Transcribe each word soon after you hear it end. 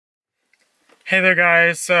Hey there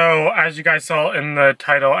guys, so as you guys saw in the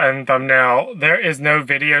title and thumbnail, there is no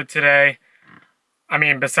video today.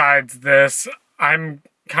 Besides this, I'm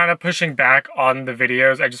kind of pushing back on the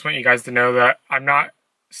videos. I just want you guys to know that I'm not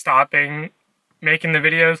stopping making the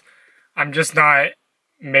videos. I'm just not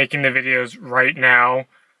making the videos right now.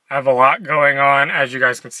 I have a lot going on. As you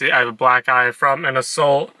guys can see, I have a black eye from an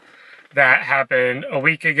assault that happened a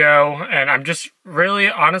week ago, and I'm just really,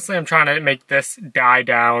 honestly, I'm trying to make this die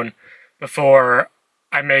down before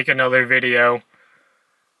I make another video.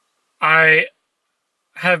 I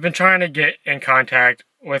have been trying to get in contact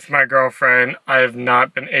with my girlfriend. I have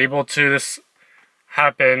not been able to. This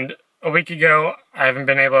happened a week ago. I haven't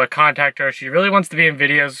been able to contact her. She really wants to be in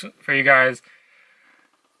videos for you guys.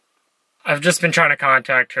 I've just been trying to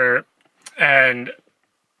contact her, and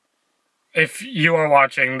if you are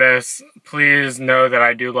watching this, please know that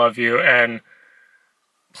I do love you, and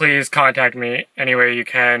please contact me any way you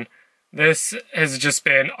can. This has just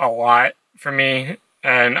been a lot for me,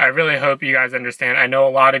 and I really hope you guys understand. I know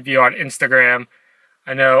a lot of you on Instagram,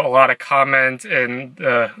 I know a lot of comments on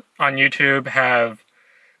YouTube have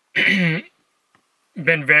been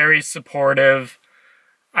very supportive.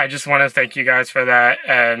 I just want to thank you guys for that,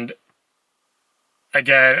 and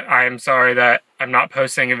again, I am sorry that I'm not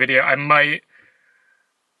posting a video. I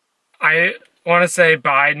want to say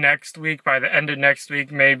by next week, by the end of next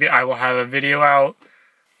week, maybe I will have a video out.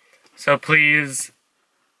 So please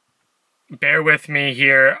bear with me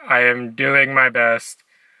here. I am doing my best.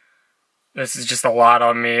 This is just a lot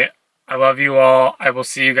on me. I love you all. I will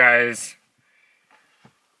see you guys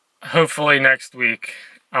hopefully next week.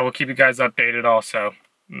 I will keep you guys updated also.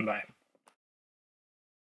 Bye.